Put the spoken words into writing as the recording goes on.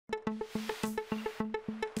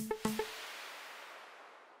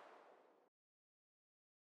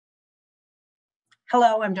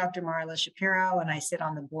Hello, I'm Dr. Marla Shapiro, and I sit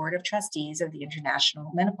on the Board of Trustees of the International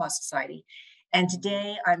Menopause Society. And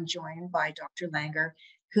today I'm joined by Dr. Langer,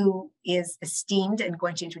 who is esteemed and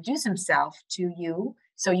going to introduce himself to you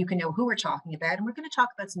so you can know who we're talking about. And we're going to talk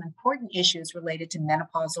about some important issues related to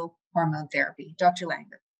menopausal hormone therapy. Dr.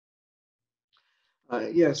 Langer.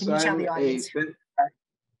 Yes, can you tell the audience?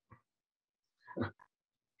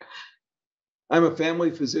 I'm a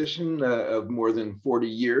family physician of more than 40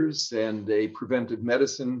 years and a preventive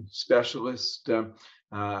medicine specialist.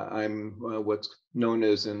 I'm what's known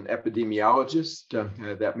as an epidemiologist.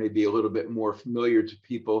 That may be a little bit more familiar to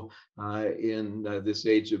people in this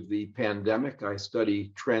age of the pandemic. I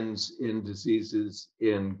study trends in diseases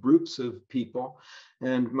in groups of people.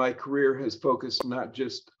 And my career has focused not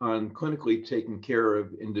just on clinically taking care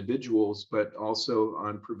of individuals, but also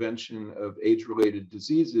on prevention of age-related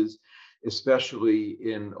diseases, especially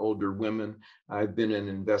in older women. I've been an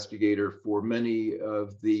investigator for many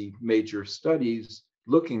of the major studies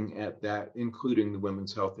looking at that, including the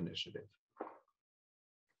Women's Health Initiative.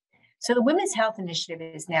 So the Women's Health Initiative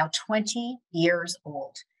is now 20 years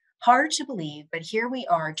old. Hard to believe, but here we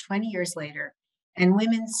are 20 years later, and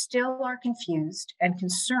women still are confused and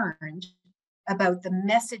concerned about the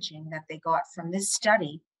messaging that they got from this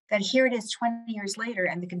study, that here it is 20 years later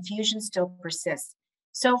and the confusion still persists.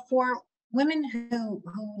 So for women who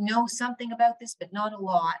know something about this, but not a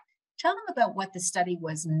lot, tell them about what the study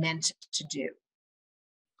was meant to do.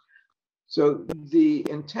 So the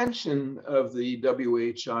intention of the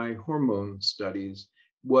WHI hormone studies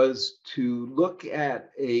was to look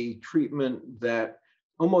at a treatment that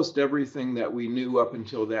almost everything that we knew up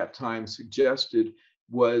until that time suggested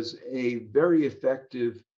was a very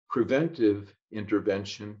effective preventive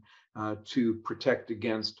intervention to protect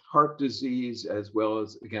against heart disease as well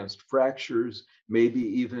as against fractures, maybe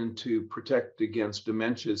even to protect against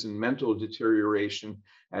dementias and mental deterioration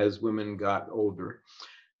as women got older.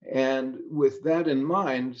 And with that in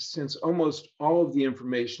mind, since almost all of the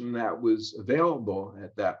information that was available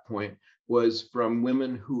at that point was from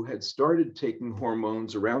women who had started taking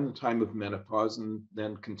hormones around the time of menopause and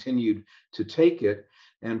then continued to take it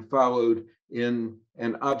and followed in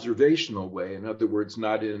an observational way. In other words,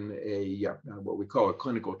 not in a what we call a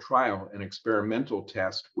clinical trial, an experimental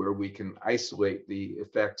test where we can isolate the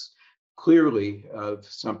effects clearly of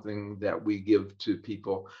something that we give to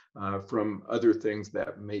people from other things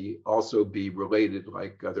that may also be related,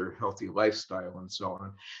 like other healthy lifestyle and so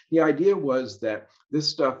on. The idea was that this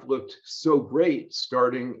stuff looked so great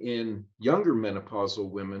starting in younger menopausal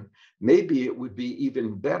women, maybe it would be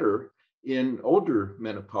even better in older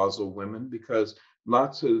menopausal women, because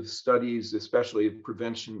lots of studies, especially of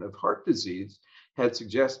prevention of heart disease, had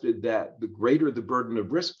suggested that the greater the burden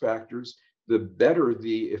of risk factors, the better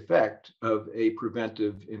the effect of a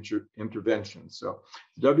preventive intervention. So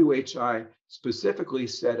WHI specifically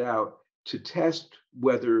set out to test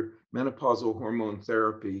whether menopausal hormone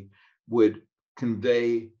therapy would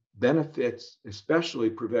convey benefits,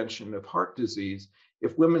 especially prevention of heart disease,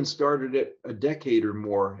 if women started it a decade or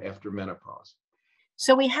more after menopause.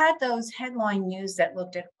 So we had those headline news that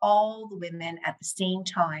looked at all the women at the same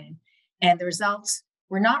time, and the results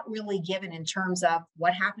were not really given in terms of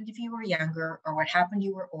what happened if you were younger or what happened if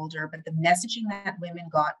you were older, but the messaging that women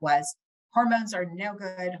got was hormones are no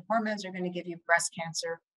good, hormones are going to give you breast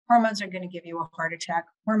cancer, hormones are going to give you a heart attack,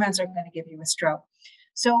 hormones are going to give you a stroke.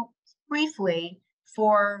 So briefly,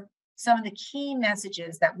 for some of the key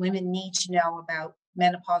messages that women need to know about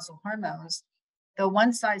menopausal hormones, the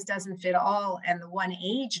one size doesn't fit all and the one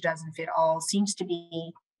age doesn't fit all seems to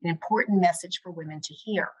be an important message for women to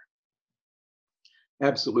hear.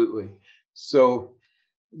 Absolutely. So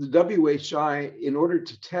the WHI, in order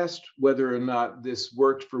to test whether or not this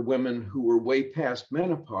worked for women who were way past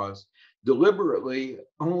menopause, deliberately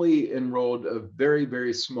only enrolled a very,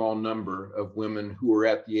 very small number of women who were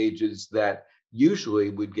at the ages that usually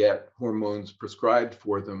would get hormones prescribed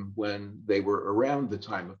for them when they were around the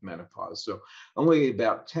time of menopause. So only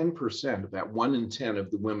about 10%, about 1 in 10 of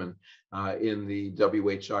the women in the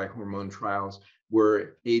WHI hormone trials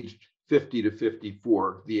were aged 50 to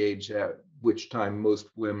 54, the age at which time most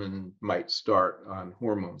women might start on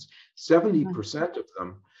hormones. 70% of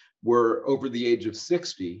them were over the age of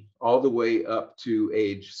 60, all the way up to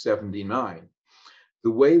age 79.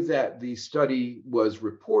 The way that the study was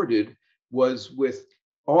reported was with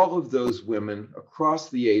all of those women across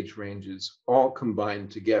the age ranges all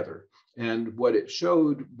combined together. And what it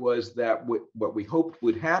showed was that what we hoped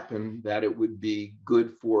would happen, that it would be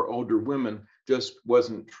good for older women, just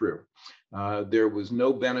wasn't true. There was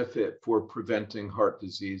no benefit for preventing heart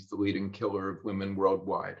disease, the leading killer of women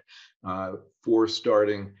worldwide, for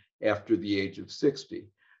starting after the age of 60.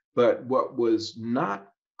 But what was not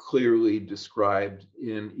clearly described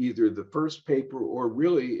in either the first paper or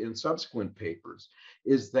really in subsequent papers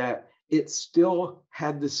is that it still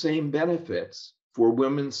had the same benefits for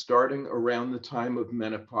women starting around the time of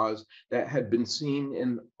menopause that had been seen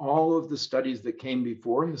in all of the studies that came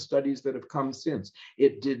before and the studies that have come since.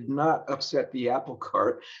 It did not upset the apple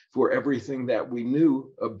cart for everything that we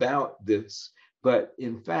knew about this, but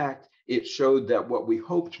in fact, it showed that what we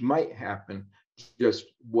hoped might happen just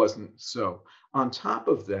wasn't so. On top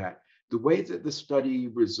of that, the way that the study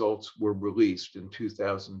results were released in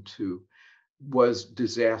 2002 was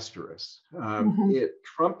disastrous. It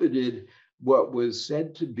trumpeted what was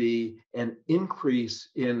said to be an increase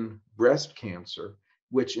in breast cancer,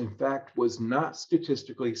 which in fact was not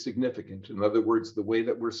statistically significant. In other words, the way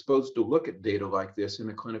that we're supposed to look at data like this in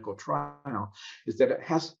a clinical trial is that it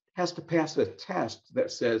has to pass a test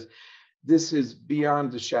that says this is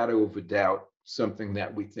beyond the shadow of a doubt something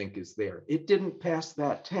that we think is there. It didn't pass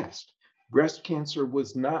that test. Breast cancer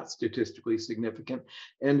was not statistically significant.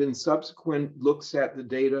 And in subsequent looks at the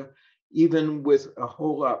data, even with a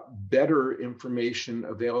whole lot better information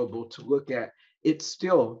available to look at, it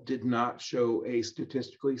still did not show a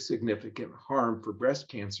statistically significant harm for breast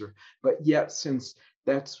cancer. But yet, since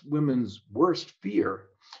that's women's worst fear,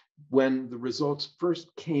 when the results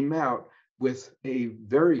first came out, with a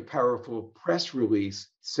very powerful press release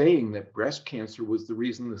saying that breast cancer was the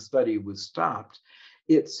reason the study was stopped,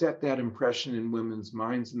 it set that impression in women's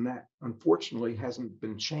minds, and that unfortunately hasn't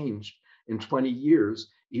been changed in 20 years,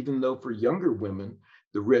 even though for younger women,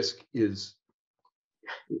 the risk is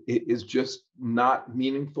just not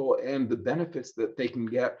meaningful, and the benefits that they can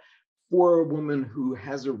get for a woman who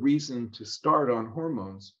has a reason to start on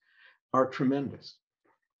hormones are tremendous.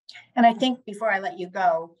 And I think before I let you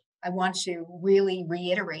go, I want to really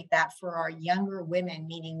reiterate that for our younger women,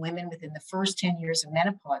 meaning women within the first 10 years of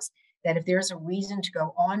menopause, that if there's a reason to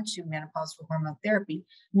go on to menopausal hormone therapy,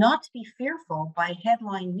 not to be fearful by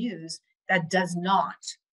headline news that does not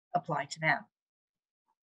apply to them.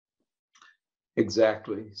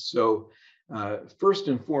 Exactly. So first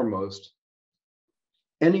and foremost,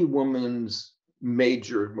 any woman's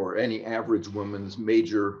major or any average woman's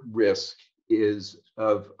major risk is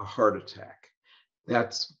of a heart attack.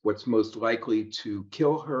 That's what's most likely to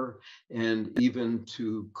kill her and even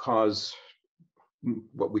to cause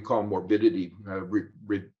what we call morbidity,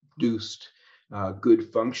 reduced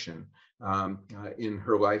good function in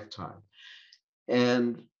her lifetime.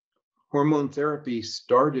 And hormone therapy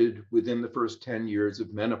started within the first 10 years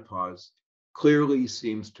of menopause clearly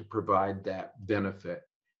seems to provide that benefit.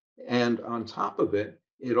 And on top of it,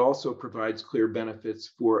 it also provides clear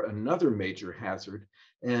benefits for another major hazard,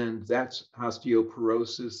 and that's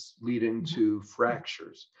osteoporosis leading to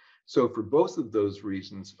fractures. So for both of those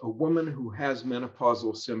reasons, a woman who has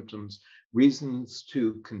menopausal symptoms, reasons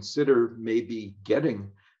to consider maybe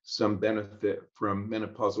getting some benefit from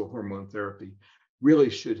menopausal hormone therapy,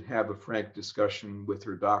 really should have a frank discussion with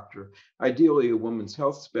her doctor, ideally a women's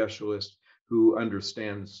health specialist who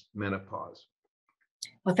understands menopause.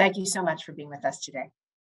 Well, thank you so much for being with us today.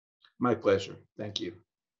 My pleasure. Thank you.